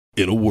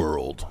In a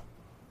world,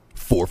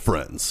 4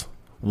 friends,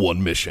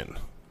 1 mission,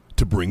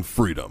 to bring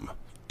freedom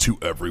to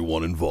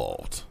everyone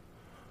involved.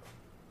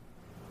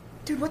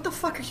 Dude, what the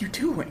fuck are you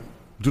doing?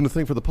 Doing a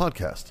thing for the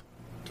podcast.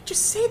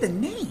 Just say the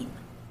name.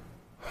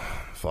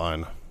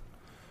 Fine.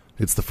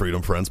 It's the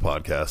Freedom Friends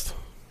Podcast.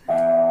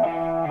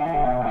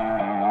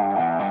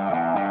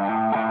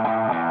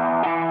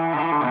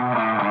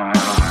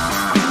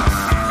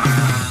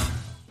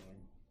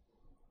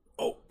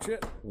 Oh,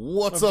 shit.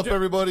 What's up,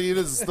 everybody? It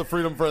is the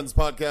Freedom Friends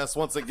Podcast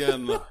once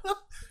again.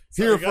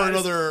 Here for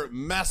another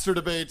master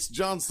debate.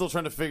 John's still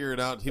trying to figure it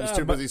out. He was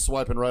too busy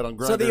swiping right on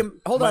Grindr. So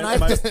hold on, I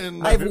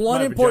have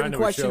one important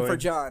question for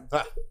John.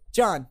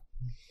 John,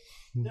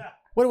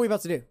 what are we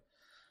about to do?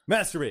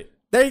 Masturbate.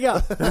 There you go.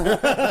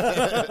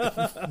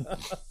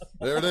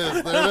 There it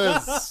is. There it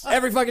is.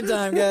 Every fucking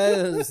time,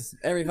 guys.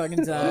 Every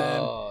fucking time.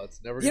 Oh, it's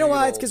never. You know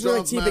why? It's because we're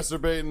like John's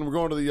masturbating. We're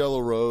going to the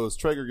Yellow Rose.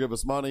 Traeger, give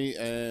us money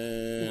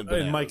and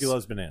bananas. And Mikey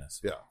loves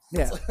bananas. Yeah.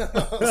 Yeah.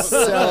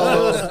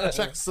 So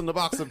checks in the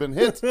box have been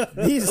hit.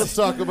 These- Let's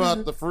talk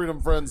about the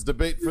Freedom Friends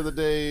debate for the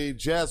day.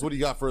 Jazz, what do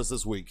you got for us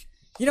this week?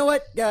 You know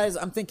what, guys?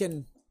 I'm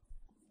thinking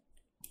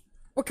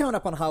we're coming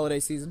up on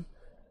holiday season.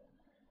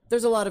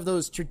 There's a lot of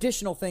those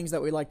traditional things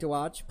that we like to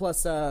watch.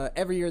 Plus,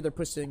 every year they're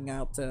pushing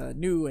out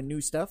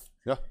new stuff.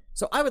 Yeah.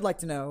 So I would like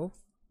to know,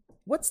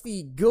 what's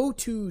the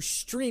go-to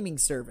streaming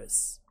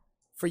service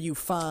for you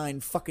fine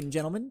fucking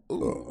gentlemen?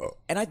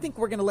 And I think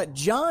we're going to let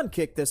John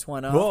kick this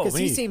one off Whoa, because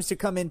he me. seems to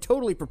come in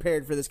totally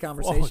prepared for this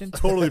conversation.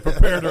 Totally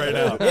prepared right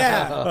now.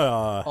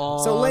 Yeah.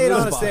 So lay it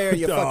on us this there,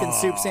 you box. fucking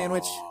soup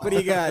sandwich. What do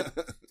you got?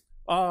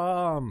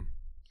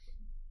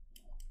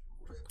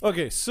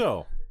 Okay,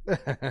 so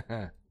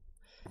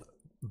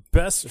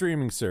best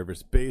streaming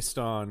service based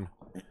on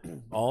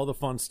all the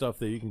fun stuff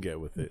that you can get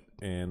with it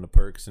and the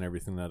perks and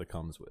everything that it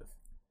comes with.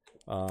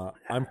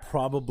 I'm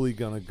probably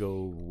gonna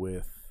go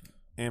with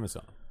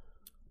Amazon.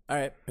 All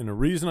right. And the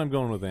reason I'm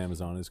going with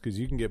Amazon is because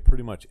you can get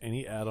pretty much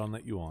any add-on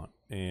that you want,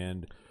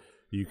 and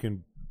you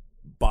can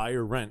buy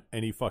or rent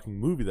any fucking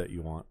movie that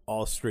you want,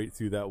 all straight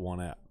through that one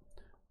app.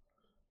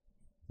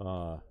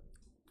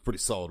 Pretty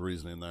solid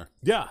reasoning there.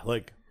 Yeah,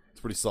 like It's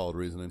pretty solid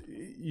reasoning.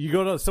 you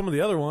go to some of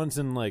the other ones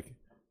and like,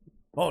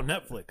 oh,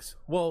 Netflix.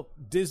 Well,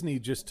 Disney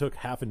just took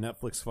half of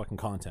Netflix fucking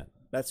content.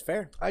 That's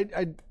fair.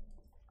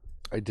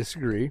 I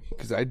disagree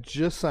because I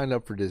just signed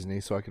up for Disney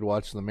so I could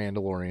watch The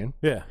Mandalorian.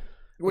 Yeah.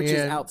 Which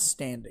is And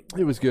outstanding.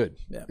 It was good.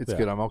 Yeah. It's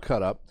good. I'm all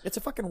cut up. It's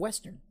a fucking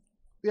Western.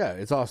 Yeah,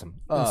 it's awesome.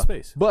 In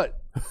space.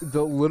 But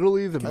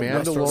literally the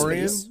Western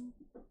Mandalorian space.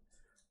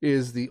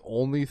 is the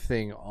only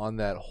thing on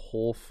that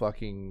whole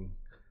fucking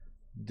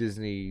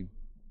Disney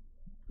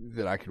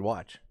that I could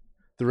watch.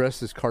 The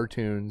rest is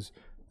cartoons.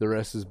 The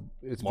rest is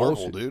it's Marvel,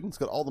 bullshit. dude. It's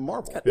got all the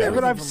Marvel. Yeah, Everything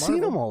but I've from seen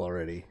Marvel. them all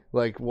already.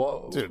 Like,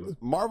 whoa, Dude,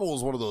 Marvel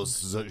is one of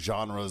those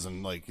genres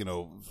and, like, you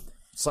know,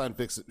 science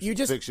fiction, You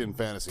just fiction,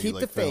 fantasy, Keep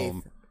like the faith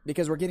film.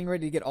 because we're getting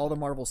ready to get all the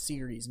Marvel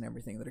series and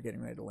everything that are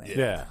getting ready to land.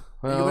 Yeah.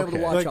 You'll be able to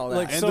watch Like- all that.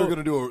 like- And So, they're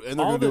gonna do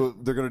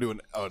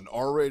an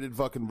R-rated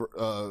fucking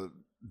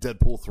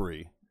Deadpool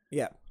 3.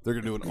 yeah. They're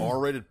gonna do an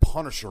R-rated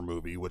Punisher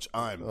movie, which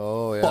I'm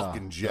fucking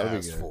That'd be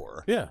jazzed good.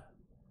 for. Yeah.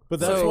 But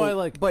that's So- why,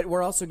 like, But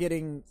we're also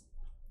getting.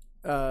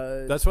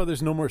 that's why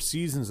there's no more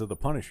seasons of The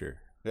Punisher.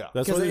 Yeah.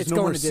 That's 'Cause why there's it's no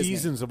going more to Disney.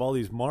 seasons of all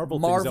these Marvel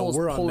Marvel's things that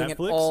were on pulling it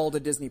Netflix. all to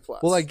Disney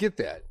Plus. Well, I get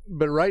that,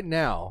 but right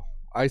now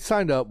I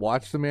signed up,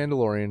 watched The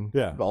Mandalorian,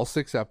 Yeah. all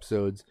 6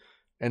 episodes,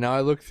 and now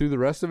I look through the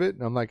rest of it,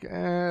 and I'm like,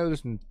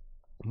 there's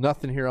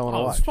nothing here I want to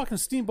Oh, watch. it's fucking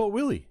Steamboat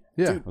Willie.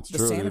 Yeah, Dude, That's the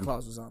true, Santa dude.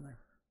 Claus was on there.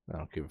 I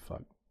don't give a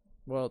fuck.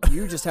 Well,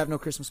 you just have no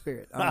Christmas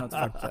spirit. I don't know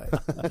what the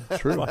fuck to tell you.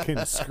 True.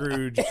 Fucking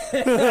Scrooge.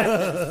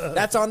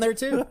 That's on there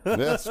too.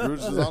 Yeah, Scrooge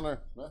is on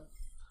there.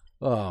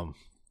 Yeah.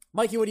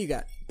 Mikey, what do you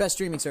got? Best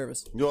streaming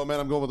service? You know what, man?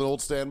 I'm going with an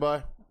old standby.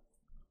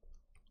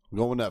 I'm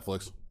going with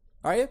Netflix.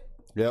 Are you?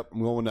 Yep,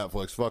 I'm going with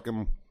Netflix.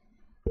 Fucking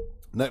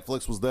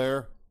Netflix was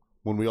there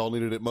when we all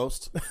needed it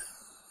most.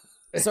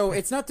 So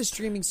it's not the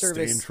streaming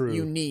service Staying true.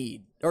 you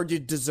need or you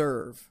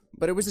deserve,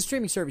 but it was the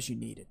streaming service you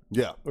needed.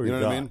 Yeah, Or you know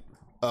you what I got. mean?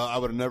 I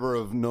would have never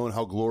have known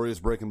how glorious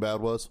Breaking Bad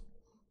was.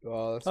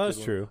 Oh,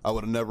 That's true. I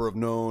would have never have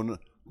known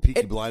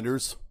Peaky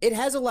Blinders. It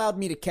has allowed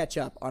me to catch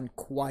up on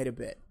quite a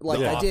bit. Like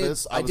The I did,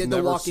 Office. I was did the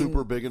never Walking.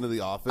 super big into The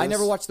Office. I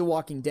never watched The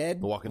Walking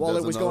Dead The Walking while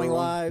Dead's it was another going one.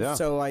 live, Yeah.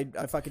 so I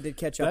fucking did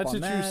catch up That's on a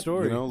that. true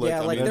story. You know, like,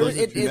 Yeah, I like, mean, there was-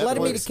 it led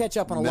me to Netflix- catch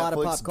up on a lot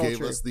of pop Netflix culture.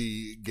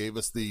 Gave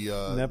us the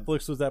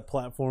Netflix was that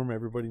platform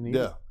everybody needed.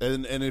 yeah,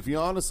 and if you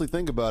honestly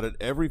think about it,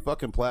 every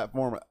fucking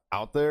platform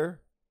out there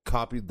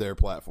copied their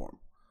platform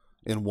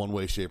in one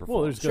way, shape, or form.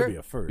 Well, there's Sure. going to be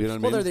a first. You know what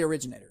I Well, mean? they're the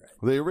originator,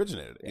 right? They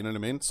originated it. You know what I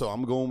mean? So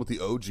I'm going with the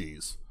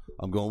OGs.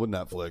 I'm going with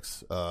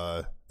Netflix.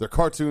 Their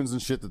cartoons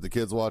and shit that the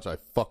kids watch, I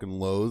fucking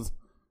loathe.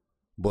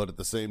 But at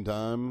the same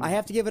time, I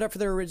have to give it up for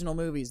their original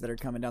movies that are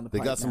coming down the they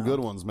pipe got some now. good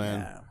ones, man.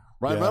 Yeah.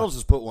 Ryan Yeah. Reynolds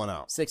just put one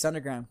out. 6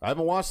 Underground. I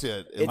haven't watched it yet.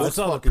 It It's- looks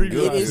I saw the fucking preview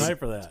good. last is- night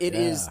for that. It Yeah.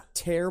 is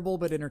terrible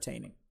but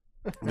entertaining.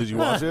 Did you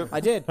watch it? I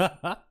did.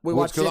 We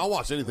watched it. Because I'll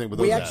watch anything with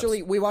those We guys.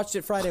 actually we watched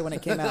it Friday when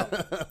it came out.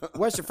 We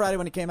watched it Friday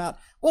when it came out.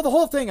 Well, the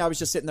whole thing, I was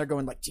just sitting there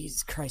going like,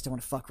 Jesus Christ, I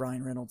want to fuck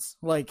Ryan Reynolds.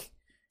 Like,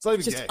 It's not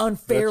even Just gay.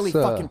 unfairly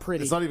That's, fucking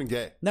pretty. It's not even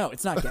gay. No,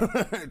 it's not gay.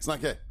 It's not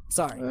gay.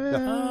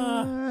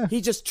 Sorry. He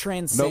just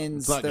transcends Nope,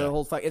 it's not the gay.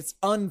 whole fight. It's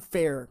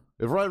unfair.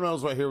 If Ryan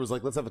Reynolds right here was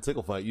like, let's have a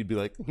tickle fight, you'd be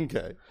like,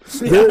 okay.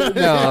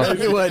 No,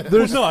 You would.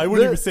 Well, no, I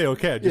wouldn't even say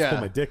okay. I'd just Yeah.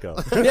 pull my dick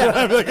up. Yeah,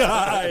 I'd be like,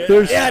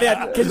 yeah.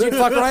 yeah, because you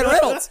fuck Ryan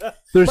Reynolds.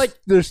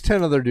 there's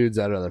 10 other dudes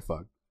I'd rather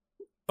fuck.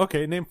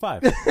 Okay, name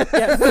 5.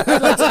 Yeah,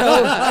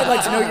 I'd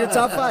like to know your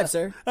top 5,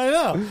 sir. I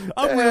know.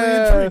 I'm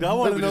really intrigued. I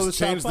want We to know just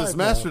the top changed this 5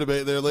 master now.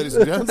 debate there, ladies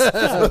and gents.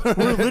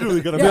 We're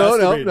literally gonna No,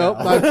 masturbate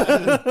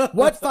no. now.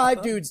 What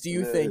 5 dudes do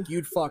you think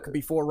you'd fuck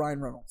before Ryan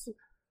Reynolds?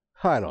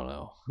 I don't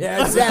know.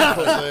 Yeah,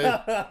 exactly.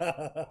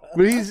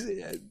 But he's.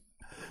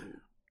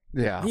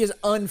 Yeah. He is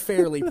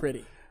unfairly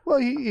pretty. Well,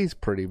 he's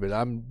pretty, but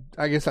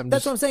I guess I'm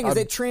That's just. what I'm saying. Is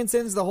it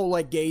transcends the whole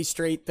like gay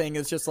straight thing?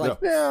 It's just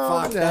like No,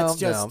 fuck. no, That's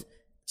no.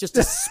 just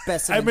a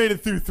specimen. I made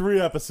it through 3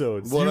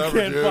 episodes.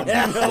 Whatever, you dude.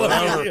 can't fucking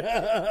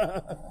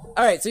Whatever.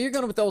 All right, so you're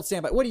going with the old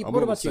standby. What I'm about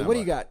going you? with What do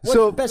you standby. got? What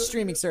So- best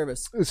streaming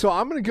service? So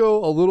I'm going to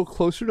go a little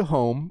closer to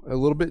home, a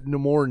little bit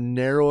more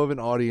narrow of an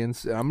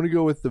audience, and I'm going to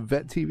go with the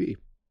Vet TV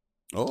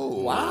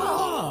Oh.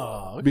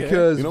 Oh, okay.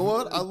 because You know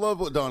what? I love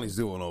what Donnie's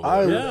doing over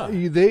I, there.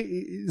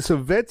 Yeah. so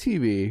Vet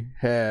TV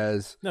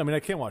has No, I mean I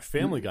can't watch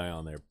Family Guy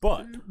on there,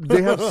 but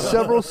they have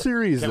several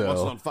series Can't watch it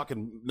though. on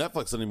fucking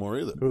Netflix anymore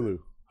either. Hulu.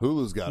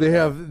 Hulu's got They it.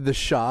 have The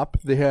Shop.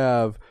 They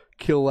have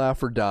Kill,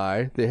 Laugh, or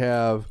Die. They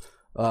have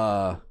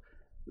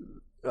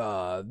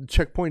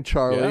Checkpoint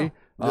Charlie.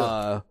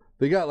 Yeah.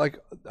 They got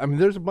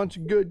there's a bunch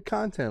of good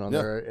content on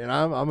Yeah. there, and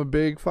I'm a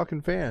big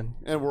fucking fan.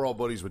 And we're all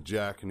buddies with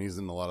Jack, and he's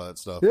in a lot of that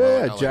stuff. Yeah,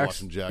 I like Jack's-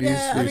 watching Jack. he's-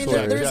 Yeah, I mean,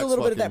 hilarious. there's Jack's a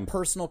little bit of fucking- that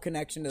personal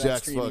connection to that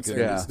Jack's streaming fucking-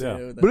 service Yeah.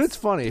 too. But it's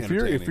funny if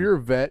entertaining. you're a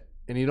vet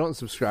and you don't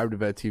subscribe to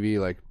Vet TV,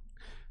 like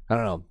I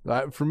don't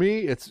know. For me,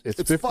 it's It's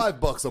 50,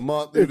 $5 a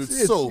month, dude.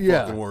 It's so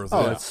fucking worth it.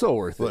 Oh, it's so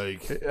worth it.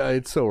 Like-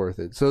 It's so worth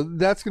it. So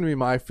that's going to be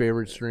my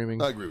favorite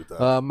streaming. I agree with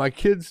that. My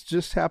kids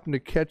just happened to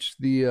catch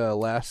the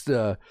last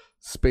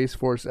Space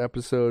Force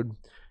episode,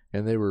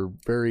 and they were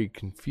very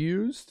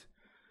confused,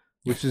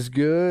 which is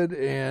good.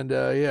 And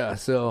yeah,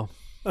 so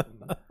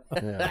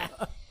yeah.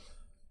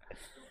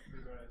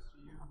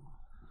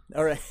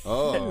 All right.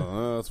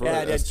 Oh, that's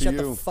right. Yeah, shut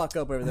the STU. fuck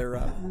up over there,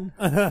 Rob.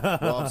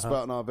 Rob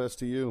spouting off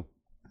STU.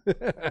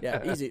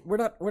 Yeah, easy. We're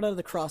not in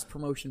the cross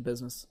promotion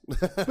business.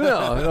 But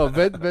no,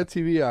 Vet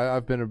TV,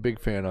 I've been a big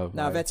fan of.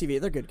 Nah, Vet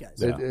TV, they're good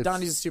guys. It's-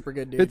 Donnie's a super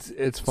good dude.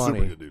 It's funny.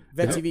 Super good, dude.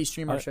 Vet TV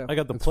stream our show. I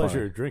got the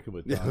pleasure of drinking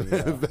with Donnie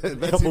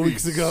a couple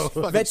weeks ago.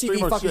 Vet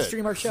TV fucking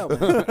stream our show. Man.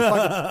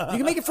 Fuck, you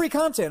can make it free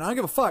content. I don't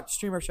give a fuck.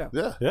 Stream our show.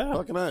 Yeah, Yeah.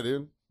 fucking I,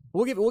 dude.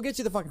 We'll get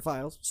you the fucking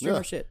files. Stream Yeah.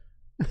 our shit.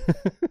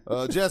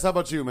 Jess, how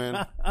about you,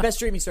 man? Best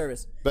streaming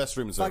service. Best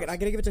streaming Fuck service. it. I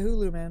gotta give it to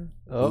Hulu, man.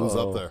 Who's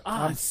up there?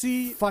 Ah,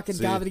 see, Fucking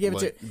See, gotta give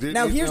it like, to. did-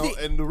 Now you here's know,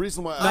 the. and the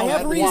reason why I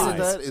have added reasons.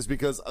 that is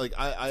because like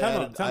I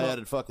Time out.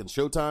 added fucking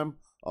Showtime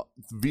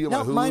via my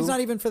No, Hulu. mine's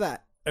not even for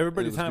that.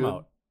 everybody, It was time good.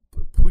 out.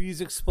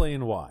 Please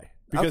explain why.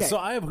 Because Okay. so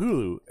I have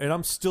Hulu, and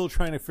I'm still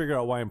trying to figure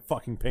out why I'm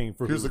fucking paying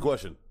for Here's Hulu. the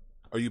question: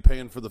 are you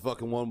paying for the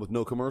fucking one with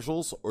no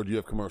commercials, or do you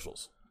have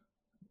commercials?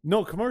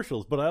 No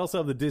commercials, but I also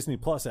have the Disney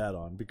Plus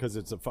add-on because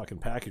it's a fucking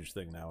package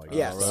thing now. I guess.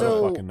 Yeah. I don't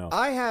So fucking know.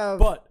 I have.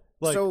 But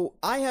like, so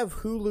I have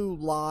Hulu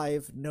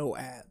Live, no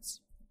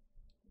ads.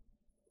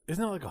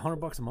 isn't that like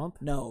 $100 a month?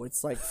 No,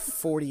 it's like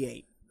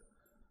 48.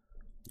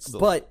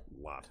 Still But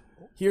a lot.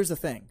 here's the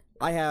thing: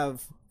 I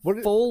have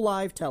What- full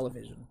live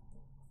television.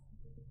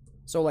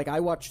 So like,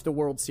 I watched the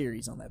World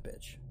Series on that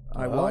bitch.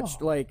 I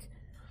watched like.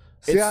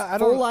 See, It's I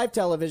full don't. live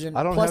television.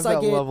 I don't plus have that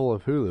I get, level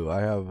of Hulu.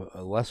 I have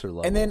a lesser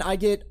level. and then I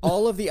get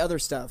all of the other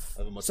stuff. I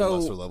have a much so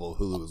lesser level of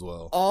Hulu as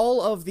well.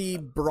 all of the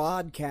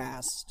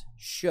broadcast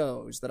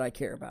shows that I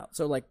care about.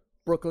 So like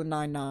Brooklyn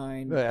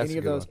Nine-Nine, Yeah, that's any a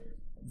of good those,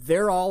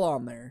 they're all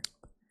on there.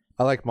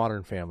 I like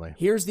Modern Family.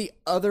 Here's the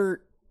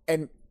other,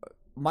 and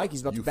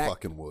Mikey's about You to back.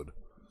 fucking would.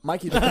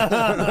 Mikey's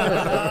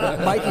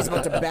Mikey's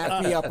about to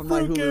back me up on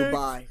my Hulu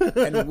buy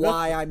and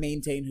why I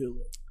maintain Hulu.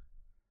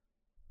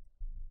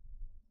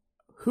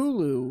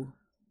 Hulu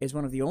is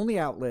one of the only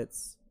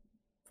outlets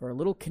for a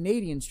little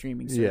Canadian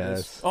streaming service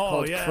Yes. Oh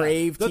called yeah,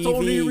 Crave that's TV. the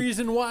only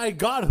reason why I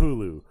got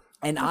Hulu.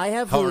 And I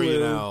have How Hulu are you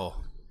now?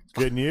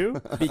 Good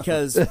you?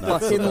 because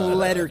fucking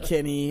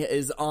Letterkenny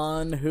is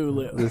on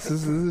Hulu. This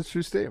is a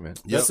true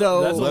statement. Yep.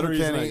 So- That's the only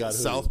reason I Letterkenny, got Hulu.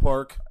 South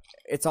Park.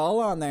 It's all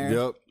on there.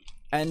 Yep.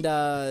 And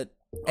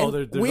Oh,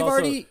 there's we've also-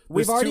 already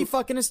there's already two-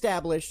 fucking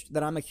established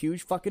that I'm a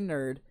huge fucking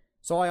nerd,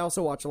 so I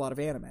also watch a lot of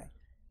anime.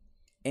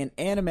 And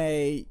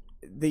anime,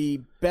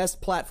 the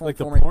best platform Like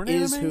the for porn it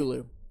is anime?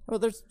 Hulu. Well,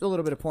 there's a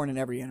little bit of porn in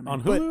every anime.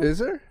 On but, Hulu? Is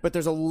there? but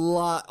there's a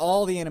lot.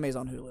 All the anime's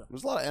on Hulu.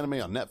 There's a lot of anime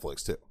on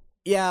Netflix too.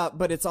 Yeah,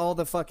 but it's all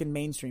the fucking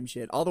mainstream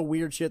shit. All the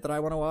weird shit that I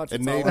want to watch.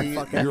 And It's all on Navy,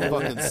 fucking you're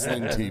Hulu. fucking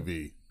Sling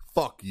TV.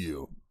 Fuck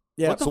you.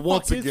 Yeah, What the So fuck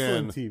once is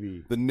again, Sling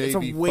TV? the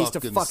Navy a waste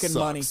of fucking fucking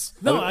money.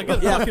 sucks. No, I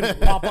get fucking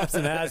pop-ups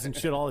and ads and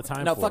shit all the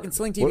time. no, for fucking it.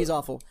 Sling TV's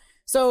awful.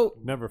 So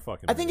Never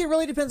fucking. I think it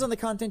really depends on the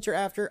content you're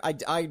after. I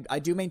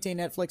do maintain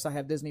Netflix. I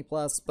have Disney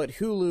Plus, but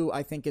Hulu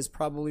I think is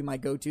probably my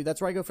go-to. That's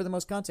where I go for the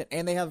most content,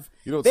 and they have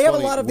it's they have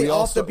funny, a lot of we the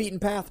also- off the beaten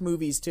path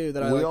movies too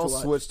that I We like all to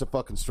watch. switched to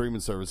fucking streaming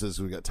services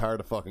because we got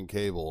tired of fucking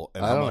cable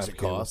and I how don't much have it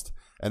cable. cost.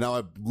 And now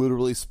I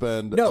literally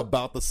spend No.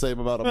 about the same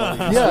amount of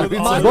money. Yeah,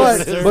 Streaming mine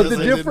services was- but the as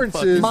I did difference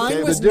fucking is Mine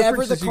cable. was the difference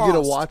never the is you get to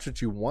cost. watch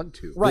what you want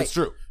to. Right. That's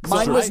true.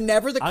 Mine So was I-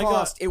 never the I got-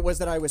 cost. It was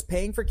that I was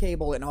paying for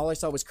cable, and all I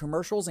saw was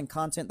commercials and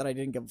content that I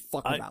didn't give a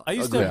fuck about. I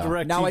used to have Yeah.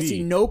 direct Now TV. I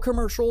see no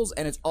commercials,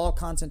 and it's all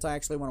content I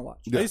actually want to watch.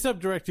 I used to have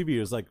DirecTV. It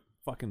was like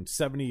fucking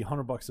 $70,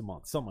 $100 a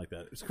month, something like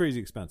that. It was crazy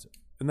expensive.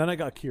 And then I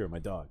got Kira, my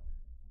dog,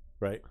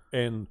 right?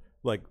 And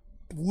like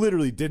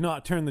literally did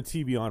not turn the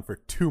TV on for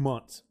 2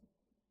 months.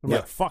 I'm Yeah.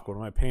 like, fuck, what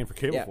am I paying for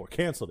cable Yeah. for?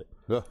 Canceled it.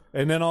 Yeah.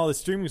 And then all the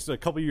streaming, a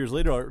couple years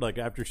later, like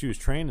after she was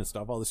trained and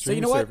stuff, all the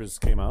streaming know what? services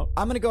came out.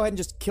 I'm going to go ahead and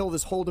just kill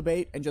this whole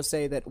debate and just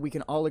say that we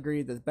can all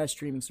agree that the best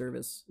streaming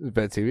service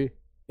Bet TV.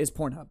 is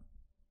Pornhub.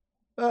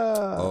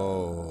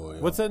 Oh,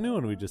 yeah. What's that new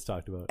one we just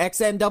talked about?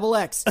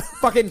 XNXX.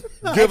 Fucking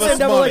Give us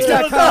money.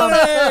 XNXX.com.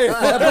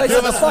 That place Give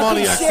is us fucking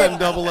money, shit.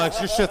 XNXX.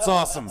 Your shit's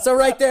awesome. So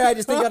right there, I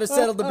just think I got to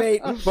settle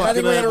debate. I think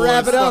Fucking we're going to A,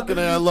 wrap boys. it up. Fucking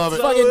A, I love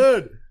it.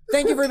 Fucking,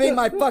 thank you for being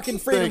my fucking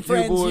freedom Thank you,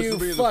 friends, boys, you for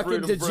being the fucking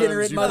freedom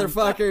degenerate friends, you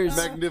motherfuckers.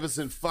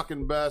 Magnificent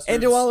fucking bastards.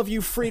 And to all of you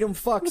freedom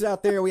fucks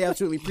out there, we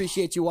absolutely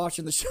appreciate you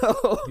watching the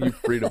show. You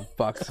freedom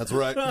fucks. That's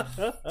right.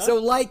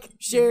 So like,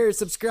 share,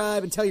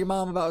 subscribe, and tell your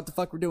mom about what the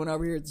fuck we're doing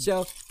over here at the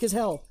show. Because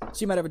hell,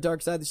 she might have a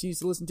dark side that she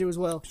used to listen to as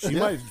well. She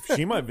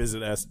might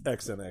visit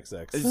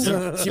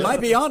XNXX. She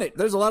might be on it.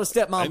 There's a lot of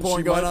stepmom And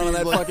porn she going might on be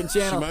that like- fucking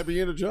channel. She might be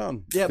into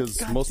John. Yep. Because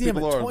God most damn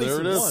people it, are. twice There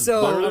it in is. one.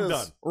 So- There it I'm is.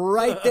 done.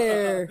 Right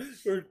there.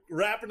 We're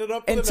wrapping it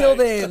up. For Until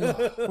the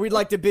night. then, we'd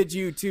like to bid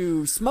you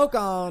to smoke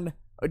on,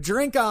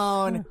 drink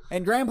on,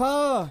 and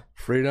grandpa.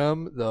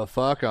 Freedom the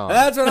fuck on.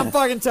 That's what I'm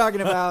fucking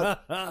talking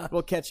about.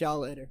 We'll catch y'all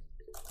later.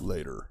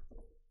 Later.